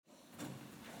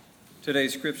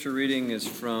Today's scripture reading is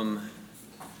from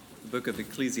the book of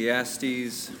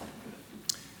Ecclesiastes,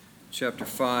 chapter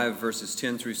 5, verses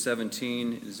 10 through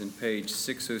 17. It is in page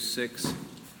 606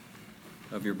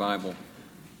 of your Bible.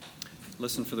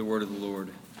 Listen for the word of the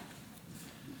Lord.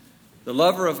 The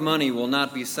lover of money will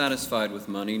not be satisfied with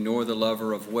money, nor the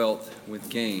lover of wealth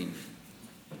with gain.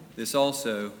 This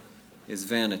also is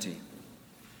vanity.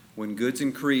 When goods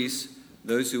increase,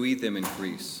 those who eat them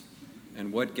increase.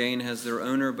 And what gain has their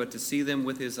owner but to see them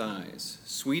with his eyes?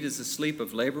 Sweet is the sleep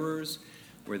of laborers,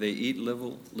 where they eat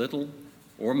little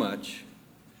or much,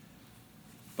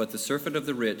 but the surfeit of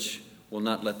the rich will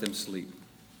not let them sleep.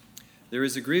 There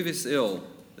is a grievous ill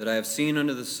that I have seen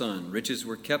under the sun. Riches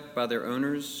were kept by their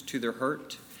owners to their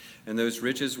hurt, and those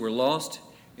riches were lost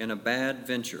in a bad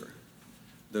venture.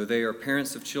 Though they are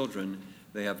parents of children,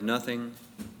 they have nothing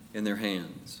in their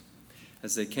hands.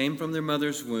 As they came from their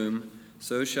mother's womb,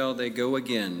 so shall they go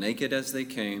again, naked as they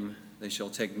came. They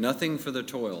shall take nothing for the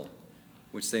toil,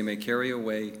 which they may carry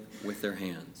away with their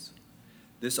hands.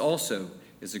 This also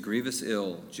is a grievous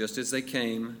ill. Just as they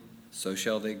came, so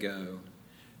shall they go.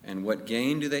 And what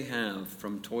gain do they have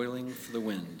from toiling for the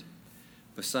wind?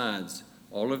 Besides,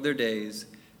 all of their days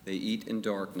they eat in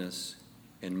darkness,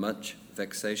 in much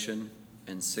vexation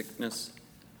and sickness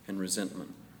and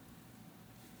resentment.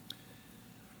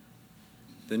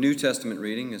 The New Testament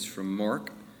reading is from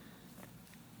Mark.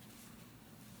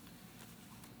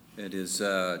 It is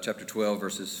chapter 12,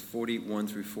 verses 41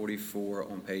 through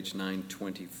 44 on page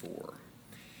 924.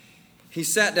 He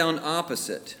sat down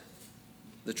opposite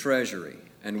the treasury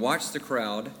and watched the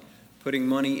crowd putting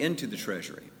money into the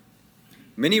treasury.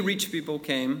 Many rich people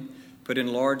came, put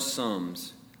in large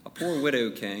sums. A poor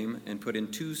widow came and put in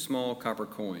 2 small copper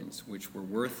coins, which were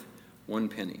worth 1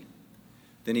 penny.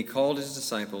 Then he called his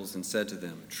disciples and said to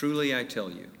them, "Truly I tell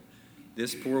you,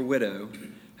 this poor widow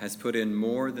has put in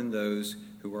more than those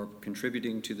who are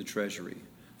contributing to the treasury,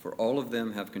 for all of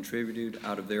them have contributed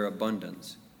out of their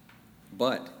abundance.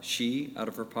 But she, out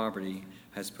of her poverty,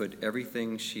 has put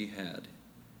everything she had,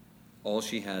 all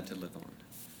she had to live on."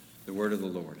 The word of the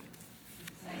Lord.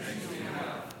 Thanks be to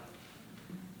God.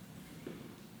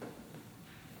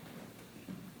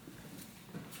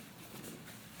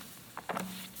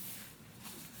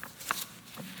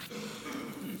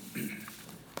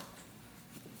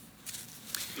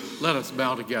 Let us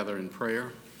bow together in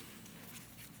prayer.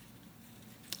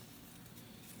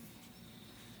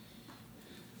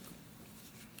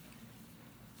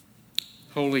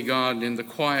 Holy God, in the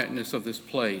quietness of this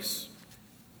place,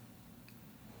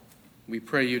 we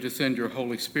pray you to send your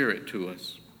Holy Spirit to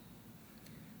us,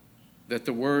 that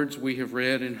the words we have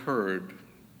read and heard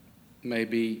may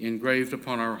be engraved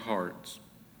upon our hearts,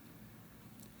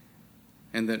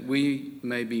 and that we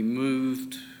may be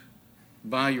moved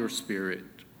by your Spirit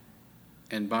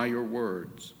and by your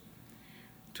words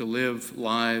to live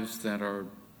lives that are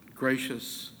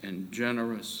gracious and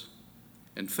generous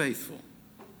and faithful.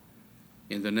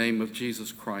 In the name of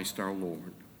Jesus Christ our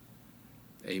Lord.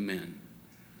 Amen.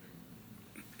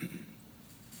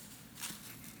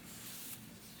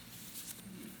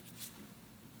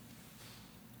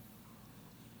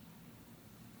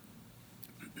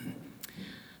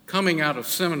 Coming out of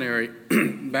seminary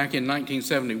back in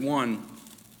 1971,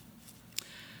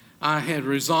 I had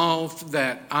resolved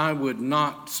that I would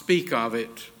not speak of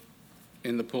it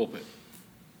in the pulpit.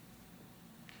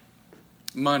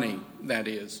 Money, that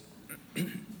is.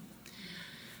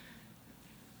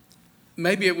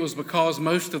 Maybe it was because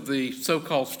most of the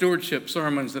so-called stewardship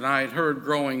sermons that I had heard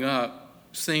growing up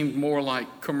seemed more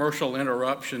like commercial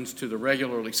interruptions to the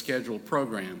regularly scheduled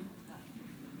program.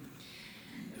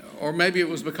 Or maybe it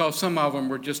was because some of them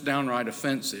were just downright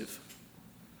offensive.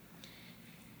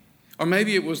 Or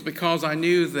maybe it was because I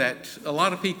knew that a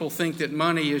lot of people think that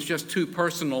money is just too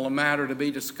personal a matter to be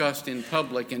discussed in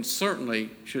public and certainly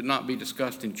should not be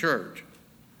discussed in church.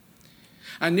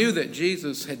 I knew that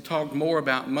Jesus had talked more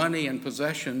about money and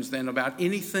possessions than about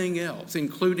anything else,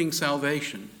 including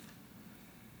salvation.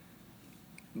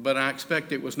 But I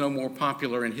expect it was no more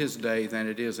popular in his day than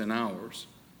it is in ours.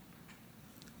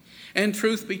 And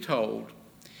truth be told,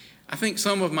 I think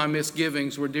some of my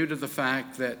misgivings were due to the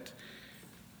fact that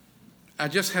I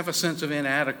just have a sense of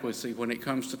inadequacy when it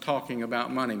comes to talking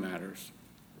about money matters.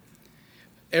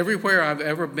 Everywhere I've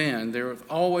ever been, there have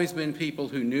always been people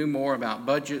who knew more about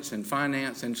budgets and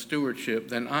finance and stewardship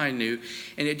than I knew,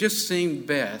 and it just seemed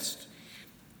best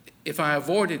if I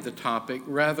avoided the topic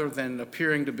rather than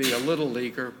appearing to be a little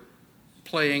leaguer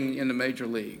playing in the major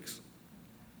leagues.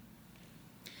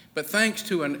 But thanks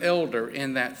to an elder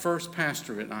in that first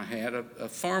pastorate I had, a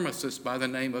pharmacist by the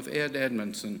name of Ed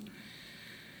Edmondson,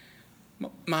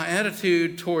 My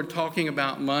attitude toward talking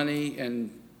about money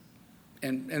and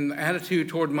the attitude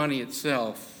toward money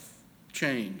itself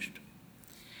changed.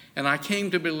 And I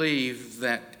came to believe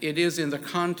that it is in the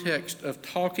context of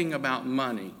talking about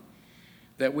money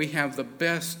that we have the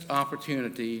best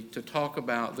opportunity to talk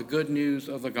about the good news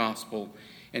of the gospel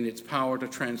and its power to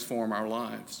transform our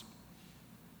lives.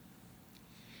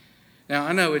 Now,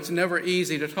 I know it's never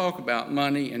easy to talk about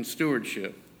money and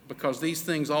stewardship because these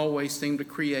things always seem to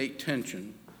create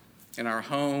tension in our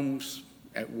homes,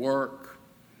 at work,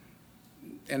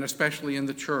 and especially in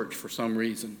the church for some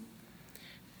reason.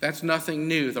 That's nothing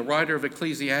new. The writer of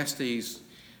Ecclesiastes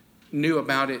knew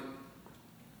about it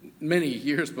many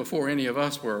years before any of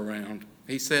us were around.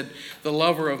 He said, "The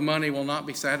lover of money will not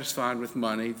be satisfied with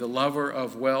money, the lover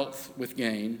of wealth with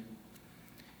gain.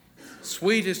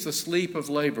 Sweet is the sleep of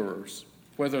laborers,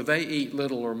 whether they eat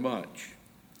little or much,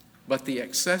 but the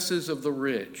excesses of the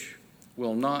rich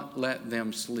will not let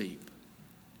them sleep."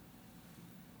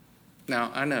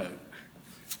 Now, I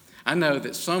know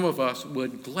that some of us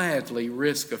would gladly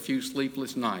risk a few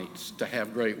sleepless nights to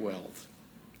have great wealth.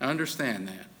 I understand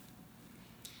that.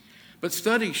 But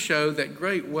studies show that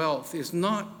great wealth is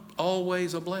not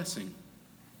always a blessing.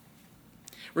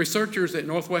 Researchers at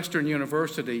Northwestern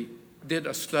University did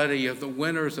a study of the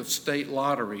winners of state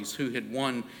lotteries who had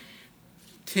won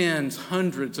tens,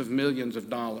 hundreds of millions of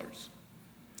dollars.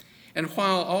 And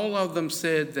while all of them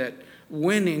said that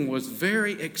winning was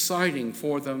very exciting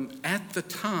for them at the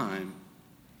time,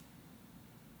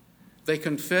 they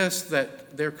confessed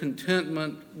that their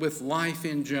contentment with life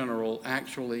in general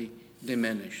actually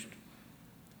diminished.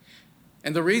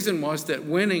 And the reason was that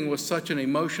winning was such an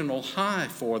emotional high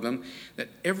for them that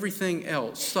everything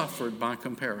else suffered by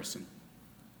comparison.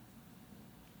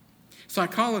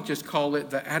 Psychologists call it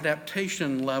the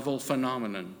adaptation level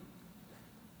phenomenon,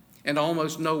 and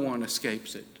almost no one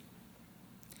escapes it.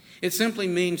 It simply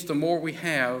means the more we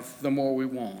have, the more we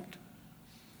want.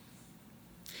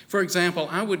 For example,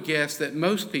 I would guess that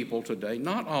most people today,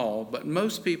 not all, but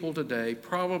most people today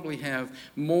probably have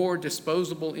more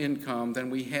disposable income than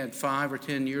we had 5 or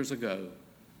 10 years ago.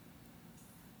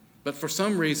 But for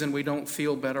some reason, we don't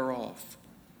feel better off.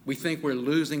 We think we're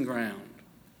losing ground.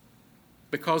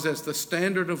 Because as the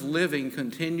standard of living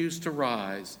continues to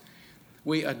rise,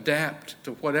 we adapt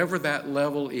to whatever that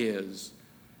level is,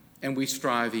 and we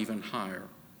strive even higher.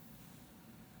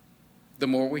 The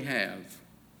more we have,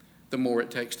 the more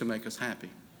it takes to make us happy.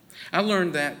 I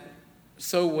learned that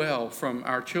so well from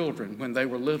our children when they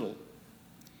were little.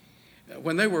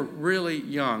 When they were really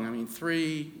young,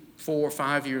 3, 4,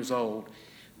 5 years old,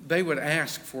 they would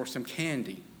ask for some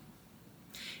candy.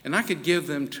 And I could give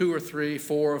them 2 or 3,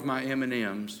 4 of my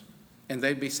M&Ms, and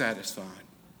they'd be satisfied.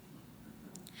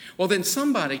 Well, then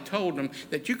somebody told them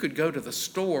that you could go to the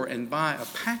store and buy a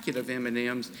packet of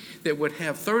M&Ms that would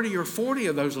have 30 or 40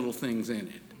 of those little things in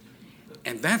it.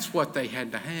 And that's what they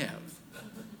had to have.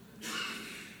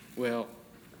 Well,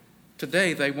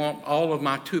 today they want all of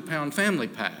my 2-pound family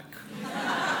pack.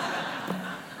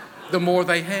 The more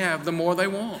they have, the more they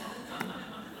want.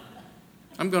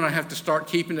 I'm going to have to start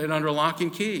keeping it under lock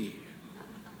and key.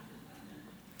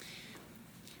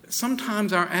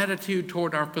 Sometimes our attitude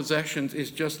toward our possessions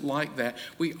is just like that.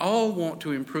 We all want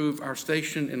to improve our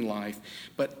station in life,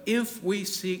 but if we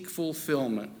seek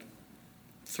fulfillment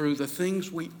through the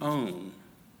things we own,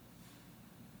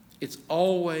 it's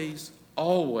always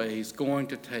going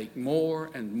to take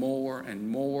more and more and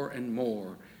more and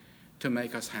more to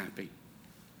make us happy.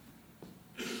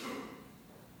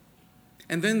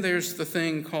 And then there's the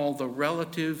thing called the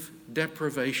relative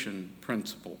deprivation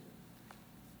principle.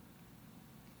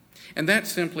 And that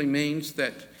simply means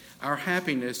that our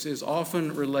happiness is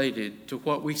often related to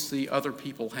what we see other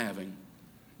people having.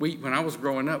 When I was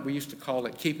growing up, we used to call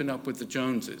it keeping up with the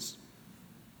Joneses.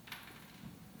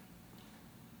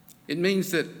 It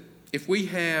means that if we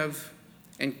have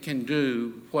and can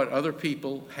do what other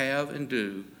people have and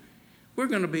do, we're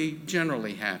going to be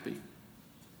generally happy.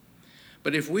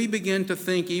 But if we begin to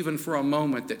think even for a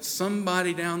moment that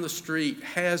somebody down the street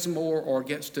has more or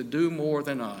gets to do more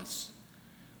than us,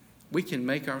 we can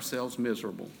make ourselves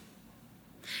miserable.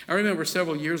 I remember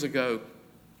several years ago,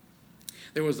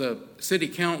 there was a city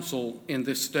council in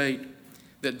this state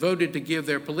that voted to give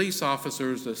their police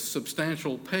officers a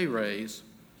substantial pay raise,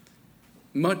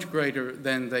 much greater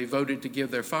than they voted to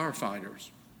give their firefighters.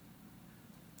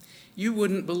 You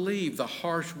wouldn't believe the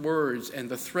harsh words and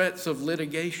the threats of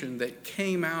litigation that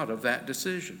came out of that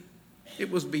decision.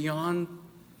 It was beyond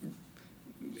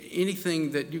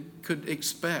anything that you could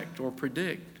expect or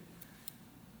predict.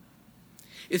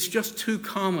 It's just too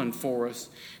common for us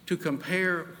to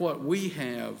compare what we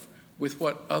have with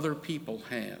what other people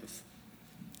have.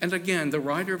 And again, the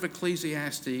writer of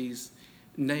Ecclesiastes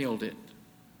nailed it.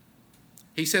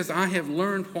 He says, I have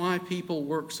learned why people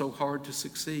work so hard to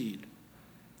succeed.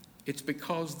 It's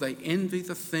because they envy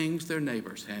the things their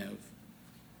neighbors have.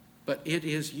 But it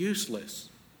is useless.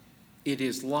 It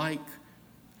is like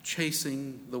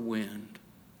chasing the wind.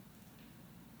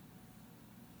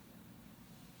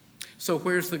 So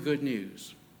where's the good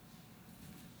news?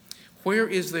 Where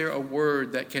is there a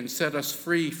word that can set us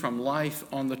free from life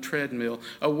on the treadmill,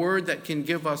 a word that can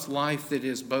give us life that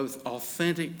is both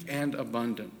authentic and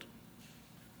abundant?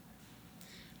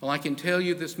 Well, I can tell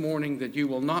you this morning that you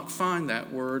will not find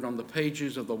that word on the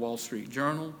pages of the Wall Street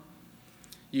Journal.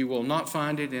 You will not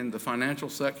find it in the financial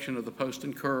section of the Post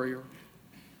and Courier.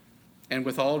 And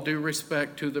with all due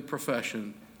respect to the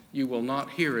profession, you will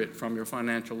not hear it from your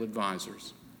financial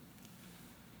advisors.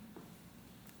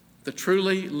 The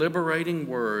truly liberating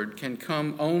word can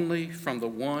come only from the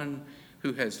one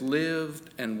who has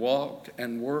lived and walked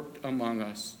and worked among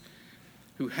us,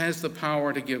 who has the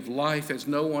power to give life as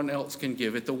no one else can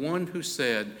give it, the one who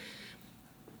said,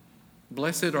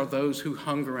 "Blessed are those who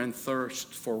hunger and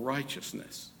thirst for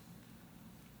righteousness,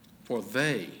 for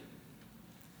they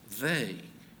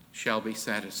shall be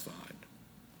satisfied."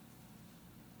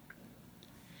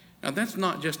 Now, that's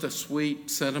not just a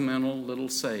sweet, sentimental little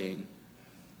saying.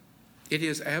 It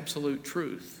is absolute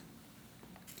truth.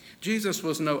 Jesus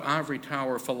was no ivory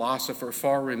tower philosopher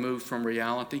far removed from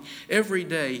reality. Every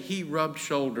day he rubbed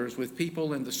shoulders with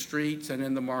people in the streets and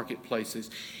in the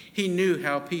marketplaces. He knew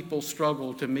how people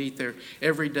struggled to meet their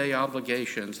everyday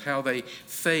obligations, how they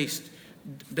faced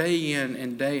day in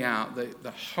and day out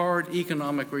the hard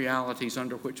economic realities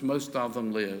under which most of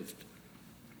them lived.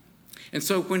 And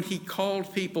so when he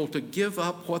called people to give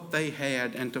up what they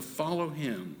had and to follow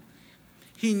him,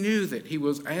 he knew that he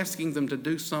was asking them to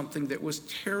do something that was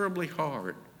terribly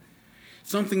hard,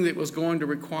 something that was going to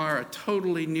require a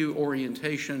totally new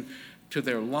orientation to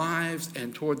their lives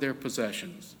and toward their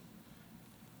possessions.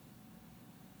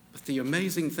 But the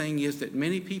amazing thing is that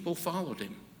many people followed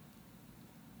him.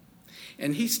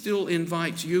 And he still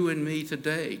invites you and me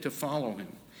today to follow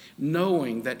him,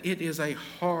 knowing that it is a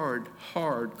hard,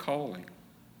 hard calling.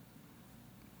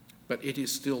 But it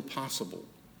is still possible.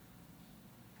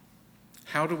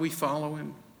 How do we follow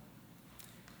him?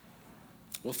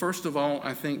 Well, first of all,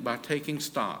 I think by taking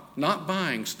stock, not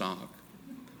buying stock,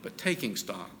 but taking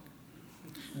stock,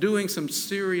 doing some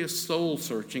serious soul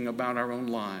searching about our own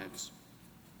lives.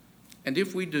 And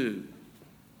if we do,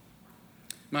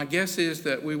 my guess is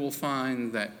that we will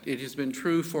find that it has been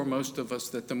true for most of us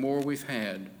that the more we've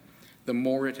had, the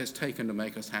more it has taken to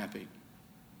make us happy.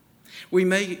 We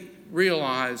may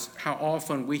realize how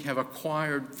often we have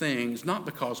acquired things, not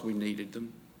because we needed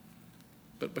them,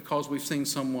 but because we've seen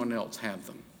someone else have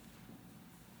them.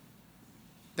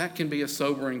 That can be a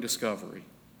sobering discovery.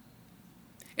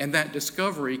 And that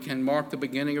discovery can mark the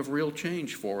beginning of real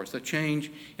change for us, a change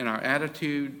in our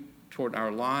attitude toward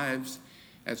our lives,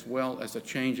 as well as a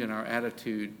change in our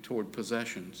attitude toward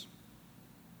possessions.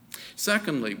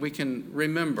 Secondly, we can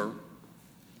remember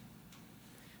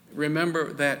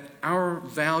that our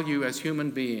value as human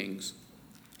beings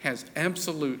has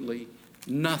absolutely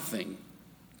nothing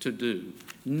to do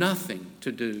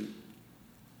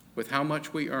with how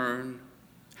much we earn,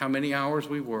 how many hours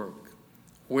we work,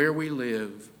 where we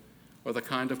live, or the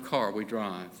kind of car we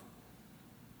drive.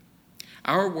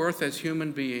 Our worth as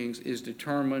human beings is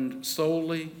determined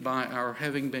solely by our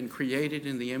having been created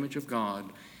in the image of God,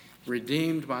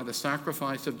 redeemed by the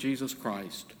sacrifice of Jesus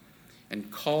Christ, and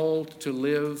called to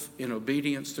live in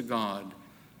obedience to God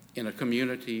in a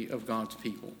community of God's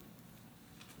people.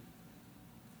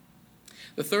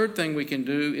 The third thing we can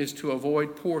do is to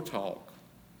avoid poor talk,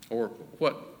 or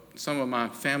what some of my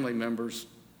family members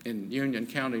in Union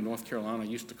County, North Carolina,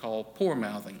 used to call poor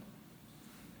mouthing.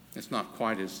 It's not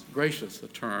quite as gracious a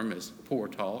term as poor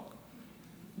talk,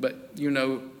 but you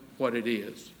know what it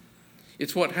is.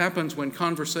 It's what happens when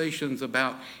conversations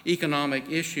about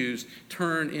economic issues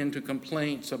turn into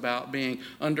complaints about being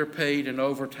underpaid and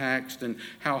overtaxed and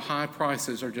how high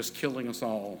prices are just killing us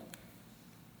all.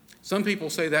 Some people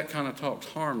say that kind of talk's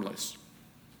harmless.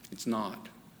 It's not.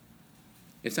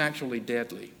 It's actually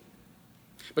deadly.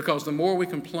 Because the more we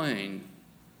complain,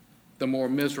 the more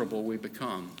miserable we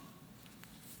become.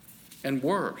 And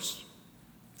worse,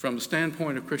 from the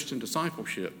standpoint of Christian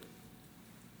discipleship,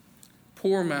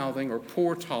 poor mouthing or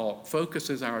poor talk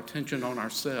focuses our attention on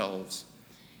ourselves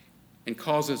and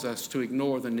causes us to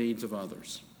ignore the needs of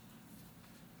others.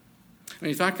 I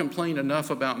mean, if I complain enough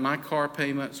about my car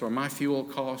payments or my fuel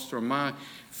costs or my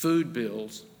food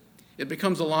bills, it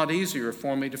becomes a lot easier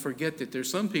for me to forget that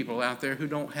there's some people out there who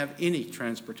don't have any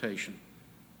transportation.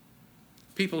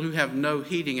 People who have no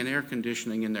heating and air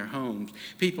conditioning in their homes.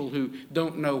 People who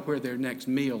don't know where their next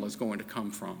meal is going to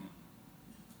come from.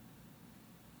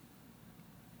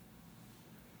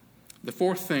 The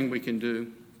fourth thing we can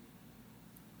do,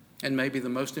 and maybe the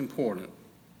most important,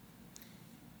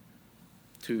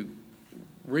 to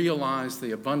realize the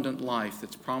abundant life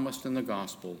that's promised in the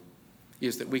gospel,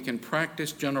 is that we can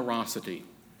practice generosity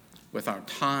with our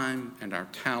time and our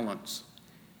talents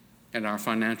and our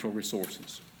financial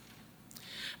resources.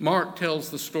 Mark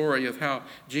tells the story of how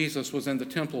Jesus was in the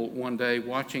temple one day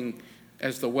watching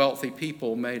as the wealthy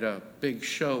people made a big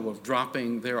show of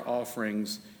dropping their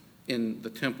offerings in the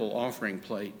temple offering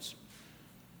plates.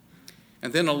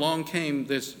 And then along came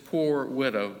this poor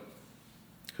widow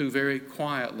who very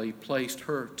quietly placed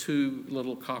her 2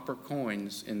 little copper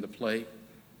coins in the plate.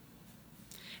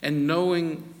 And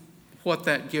knowing what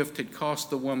that gift had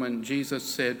cost the woman, Jesus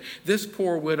said, "This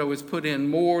poor widow has put in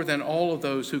more than all of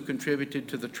those who contributed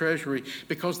to the treasury,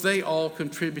 because they all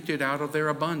contributed out of their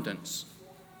abundance.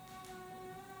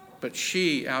 But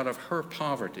she, out of her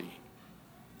poverty,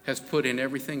 has put in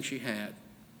everything she had,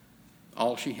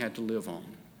 all she had to live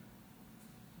on."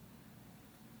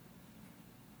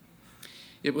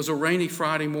 It was a rainy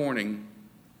Friday morning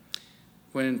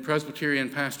when Presbyterian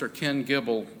pastor Ken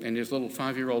Gibble and his little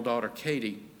 5-year-old daughter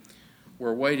Katie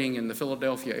were waiting in the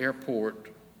Philadelphia airport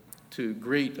to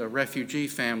greet a refugee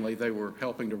family they were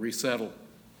helping to resettle.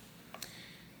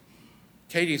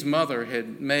 Katie's mother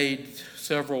had made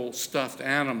several stuffed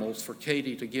animals for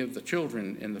Katie to give the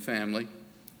children in the family.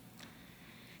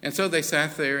 And so they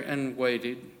sat there and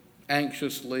waited,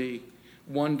 anxiously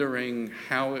wondering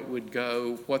how it would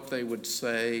go, what they would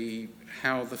say,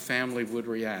 how the family would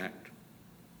react.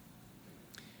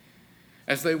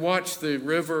 As they watched the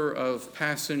river of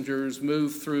passengers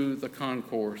move through the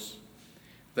concourse,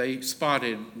 they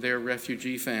spotted their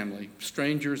refugee family,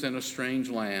 strangers in a strange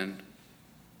land,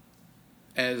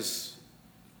 as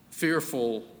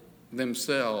fearful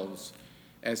themselves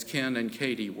as Ken and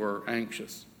Katie were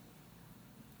anxious.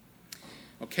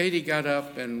 Well, Katie got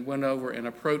up and went over and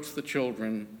approached the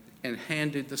children and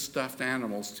handed the stuffed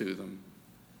animals to them.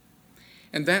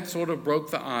 And that sort of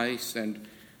broke the ice, and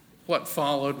what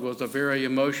followed was a very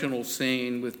emotional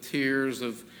scene with tears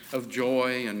of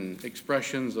joy and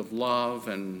expressions of love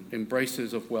and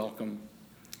embraces of welcome.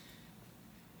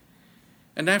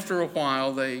 And after a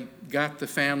while, they got the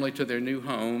family to their new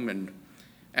home, and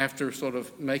after sort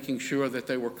of making sure that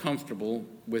they were comfortable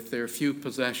with their few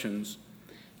possessions,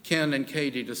 Ken and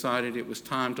Katie decided it was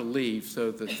time to leave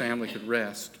so the family could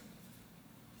rest.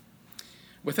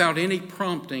 Without any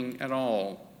prompting at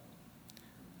all,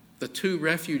 the 2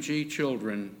 refugee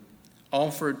children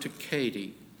offered to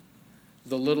Katie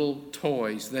the little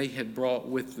toys they had brought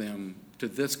with them to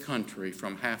this country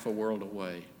from half a world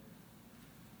away.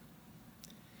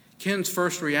 Ken's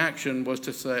first reaction was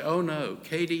to say, "Oh no,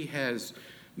 Katie has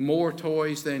more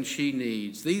toys than she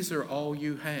needs. These are all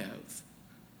you have."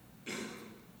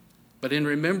 But in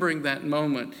remembering that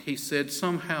moment, he said,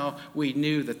 somehow we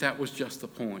knew that that was just the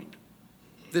point.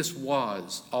 This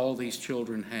was all these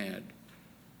children had,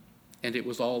 and it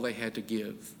was all they had to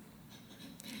give.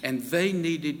 And they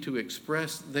needed to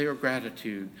express their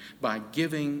gratitude by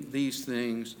giving these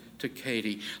things to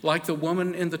Katie. Like the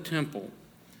woman in the temple,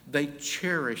 they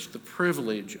cherished the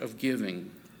privilege of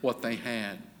giving what they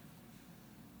had.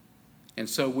 And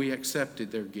so we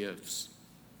accepted their gifts.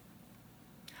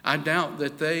 I doubt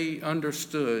that they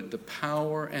understood the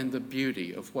power and the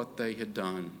beauty of what they had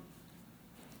done.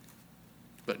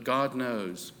 But God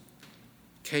knows,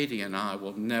 Katie and I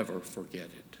will never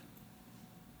forget it.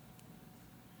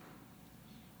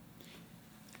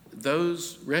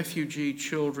 Those refugee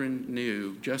children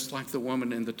knew, just like the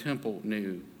woman in the temple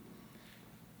knew,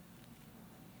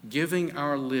 giving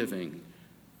our living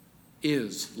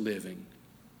is living.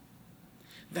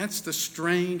 That's the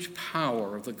strange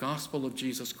power of the gospel of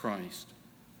Jesus Christ.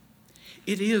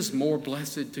 It is more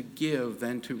blessed to give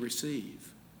than to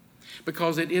receive,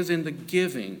 because it is in the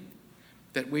giving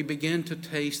that we begin to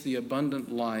taste the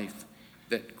abundant life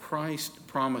that Christ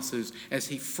promises as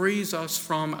he frees us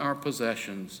from our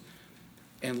possessions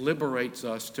and liberates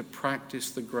us to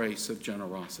practice the grace of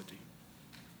generosity.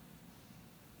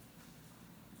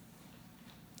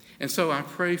 And so I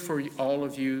pray for all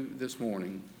of you this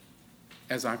morning,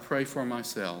 as I pray for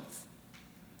myself,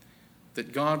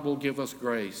 that God will give us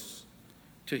grace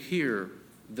to hear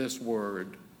this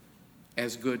word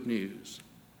as good news,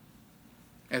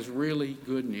 as really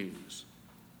good news,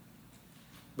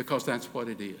 because that's what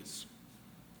it is.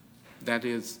 That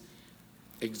is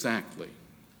exactly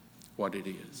what it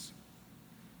is.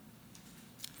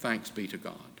 Thanks be to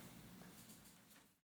God.